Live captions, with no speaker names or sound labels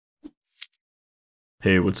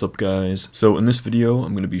Hey, what's up guys? So in this video,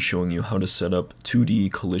 I'm going to be showing you how to set up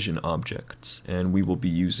 2D collision objects, and we will be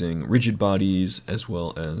using rigid bodies as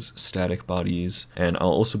well as static bodies, and I'll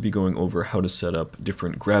also be going over how to set up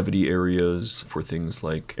different gravity areas for things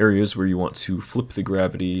like areas where you want to flip the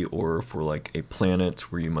gravity, or for like a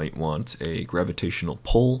planet where you might want a gravitational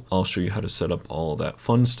pull. I'll show you how to set up all that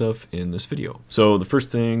fun stuff in this video. So the first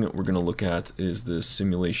thing we're going to look at is this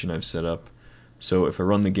simulation I've set up. So if I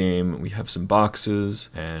run the game, we have some boxes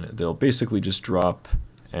and they'll basically just drop,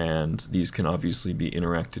 and these can obviously be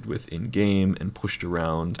interacted with in-game and pushed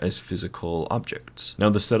around as physical objects. Now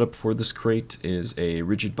the setup for this crate is a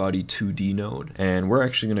rigid body 2D node, and we're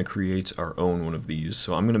actually going to create our own one of these.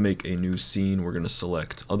 So I'm going to make a new scene. We're going to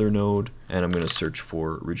select other node, and I'm going to search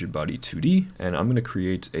for rigid body 2D, and I'm going to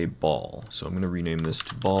create a ball. So I'm going to rename this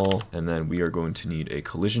to ball, and then we are going to need a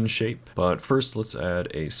collision shape. But first let's add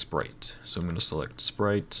a sprite. So I'm going to select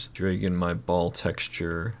sprite, drag in my ball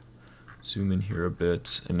texture, zoom in here a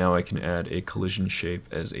bit, and now I can add a collision shape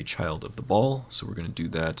as a child of the ball, so we're going to do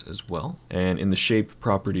that as well. And in the shape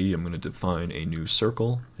property, I'm going to define a new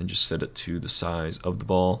circle and just set it to the size of the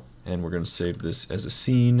ball, and we're going to save this as a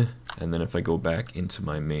scene. And then if I go back into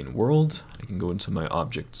my main world, I can go into my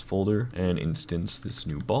objects folder and instance this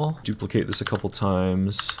new ball, duplicate this a couple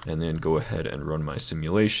times, and then go ahead and run my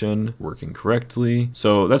simulation, working correctly.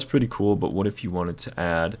 So that's pretty cool, but what if you wanted to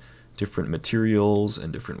add different materials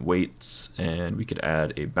and different weights, and we could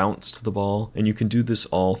add a bounce to the ball, and you can do this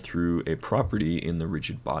all through a property in the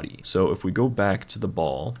rigid body. So if we go back to the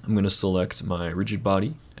ball, I'm going to select my rigid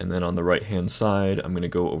body, and then on the right hand side I'm going to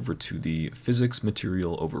go over to the physics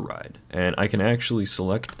material override, and I can actually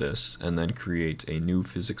select this and then create a new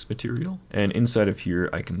physics material, and inside of here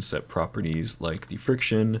I can set properties like the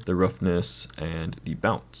friction, the roughness, and the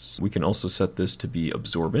bounce. We can also set this to be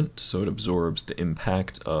absorbent, so it absorbs the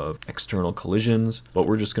impact of external collisions, but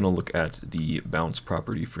we're just going to look at the bounce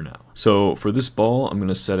property for now. So for this ball, I'm going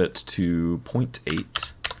to set it to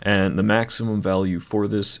 0.8. And the maximum value for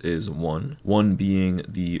this is 1. 1 being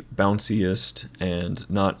the bounciest and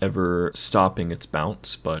not ever stopping its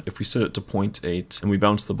bounce, but if we set it to 0.8 and we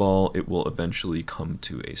bounce the ball, it will eventually come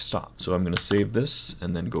to a stop. So I'm going to save this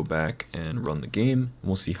and then go back and run the game, and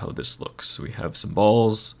we'll see how this looks. So we have some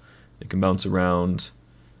balls, they can bounce around,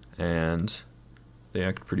 and they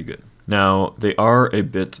act pretty good. Now, they are a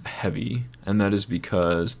bit heavy, and that is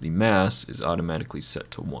because the mass is automatically set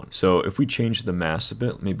to 1. So if we change the mass a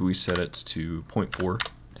bit, maybe we set it to 0.4,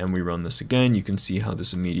 and we run this again, you can see how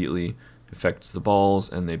this immediately affects the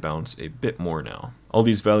balls, and they bounce a bit more now. All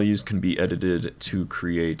these values can be edited to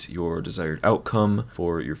create your desired outcome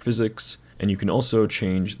for your physics, and you can also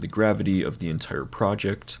change the gravity of the entire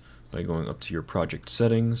project by going up to your project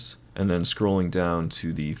settings, and then scrolling down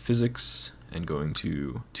to the physics, and going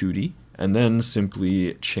to 2D, and then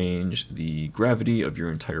simply change the gravity of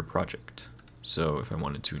your entire project. So if I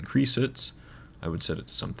wanted to increase it, I would set it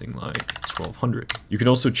to something like 1200. You can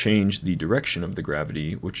also change the direction of the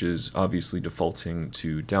gravity, which is obviously defaulting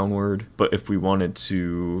to downward, but if we wanted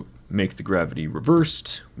to make the gravity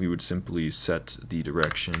reversed, we would simply set the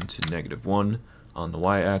direction to -1 on the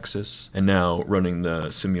y-axis, and now running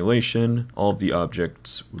the simulation, all of the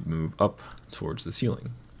objects would move up towards the ceiling.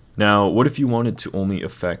 Now, what if you wanted to only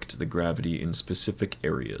affect the gravity in specific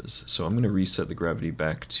areas? So I'm going to reset the gravity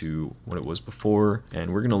back to what it was before,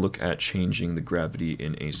 and we're going to look at changing the gravity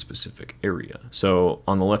in a specific area. So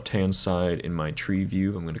on the left-hand side in my tree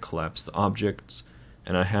view, I'm going to collapse the objects,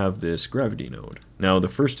 and I have this gravity node. Now, the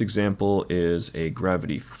first example is a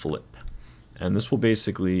gravity flip, and this will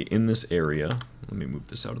basically, in this area, let me move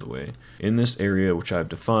this out of the way, in this area which I've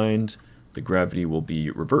defined, the gravity will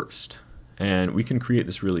be reversed. And we can create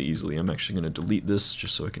this really easily. I'm actually going to delete this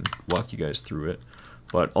just so I can walk you guys through it.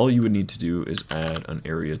 But all you would need to do is add an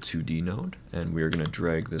area 2D node, and we are going to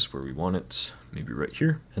drag this where we want it, maybe right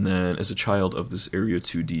here. And then as a child of this area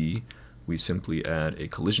 2D, we simply add a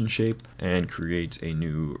collision shape and create a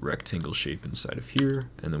new rectangle shape inside of here.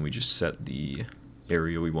 And then we just set the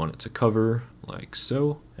area we want it to cover, like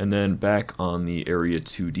so. And then back on the area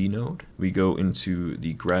 2D node, we go into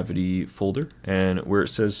the gravity folder, and where it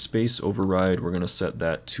says space override, we're going to set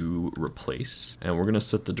that to replace, and we're going to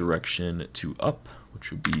set the direction to up,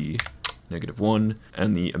 which would be -1,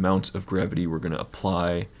 and the amount of gravity we're going to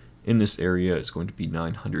apply in this area is going to be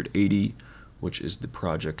 980, which is the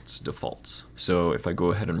project's default. So if I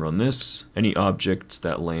go ahead and run this, any objects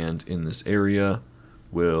that land in this area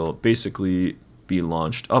will basically be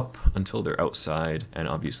launched up until they're outside, and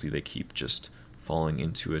obviously they keep just falling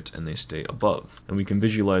into it and they stay above. And we can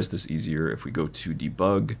visualize this easier if we go to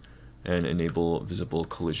debug, and enable visible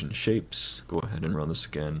collision shapes. Go ahead and run this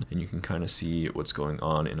again, and you can kind of see what's going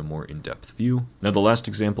on in a more in-depth view. Now the last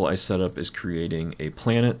example I set up is creating a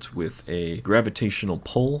planet with a gravitational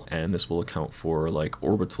pull, and this will account for like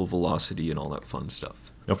orbital velocity and all that fun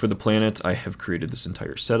stuff. Now for the planet, I have created this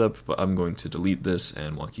entire setup, but I'm going to delete this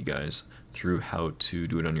and walk you guys through how to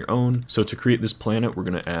do it on your own. So to create this planet, we're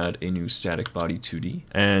going to add a new static body 2D.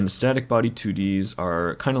 And static body 2Ds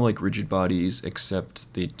are kind of like rigid bodies,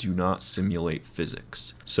 except they do not simulate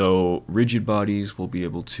physics. So rigid bodies will be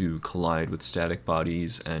able to collide with static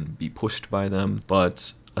bodies and be pushed by them,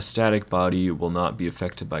 but a static body will not be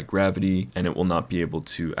affected by gravity, and it will not be able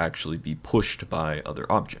to actually be pushed by other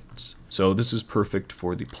objects. So this is perfect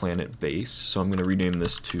for the planet base, so I'm going to rename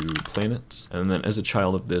this to planets, and then as a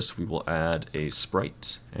child of this we will add a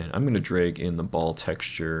sprite, and I'm going to drag in the ball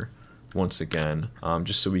texture once again,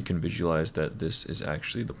 just so we can visualize that this is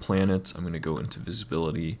actually the planet. I'm going to go into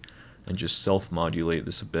visibility and just self-modulate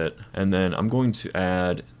this a bit, and then I'm going to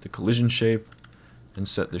add the collision shape and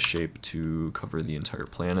set the shape to cover the entire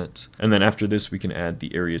planet. And then after this we can add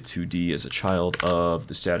the area 2D as a child of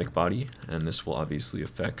the static body, and this will obviously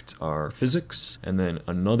affect our physics. And then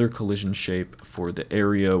another collision shape for the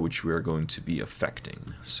area which we are going to be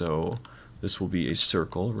affecting. So this will be a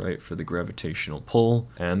circle, right, for the gravitational pull,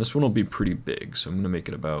 and this one will be pretty big, so I'm going to make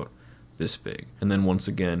it about this big. And then once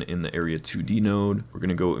again in the area 2D node, we're going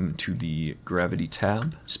to go into the gravity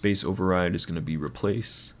tab. Space override is going to be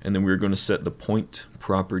replace, and then we're going to set the point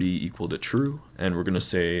property equal to true, and we're going to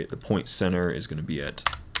say the point center is going to be at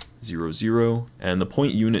 0, 0, and the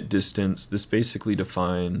point unit distance, this basically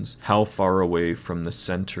defines how far away from the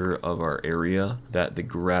center of our area that the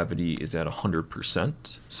gravity is at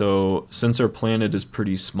 100%. So since our planet is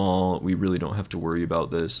pretty small, we really don't have to worry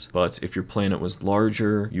about this, but if your planet was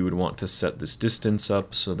larger, you would want to set this distance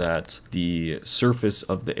up so that the surface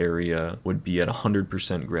of the area would be at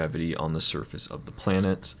 100% gravity on the surface of the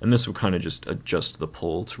planet, and this will kind of just adjust the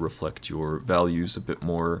pull to reflect your values a bit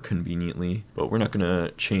more conveniently, but we're not going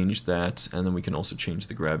to change that. And then we can also change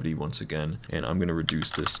the gravity once again, and I'm going to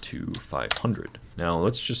reduce this to 500. Now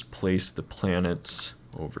let's just place the planets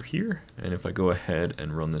over here, and if I go ahead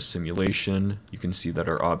and run this simulation, you can see that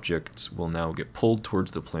our objects will now get pulled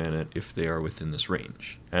towards the planet if they are within this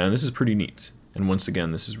range, and this is pretty neat. And once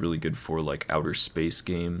again, this is really good for like outer space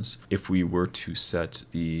games. If we were to set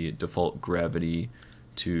the default gravity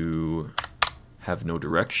to have no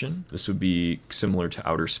direction, this would be similar to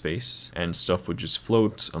outer space, and stuff would just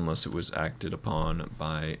float unless it was acted upon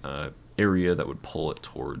by a area that would pull it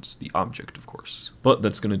towards the object, of course. But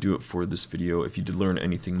that's going to do it for this video. If you did learn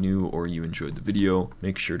anything new or you enjoyed the video,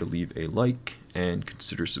 make sure to leave a like and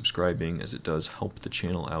consider subscribing, as it does help the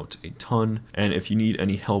channel out a ton. And if you need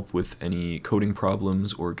any help with any coding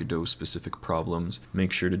problems or Godot specific problems,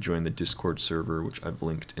 make sure to join the Discord server, which I've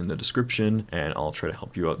linked in the description, and I'll try to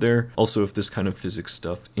help you out there. Also, if this kind of physics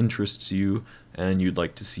stuff interests you and you'd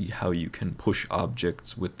like to see how you can push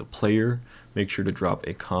objects with the player, make sure to drop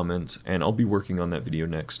a comment, and I'll be working on that video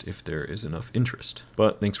next if there is enough interest.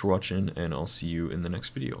 But thanks for watching, and I'll see you in the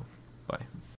next video. Bye.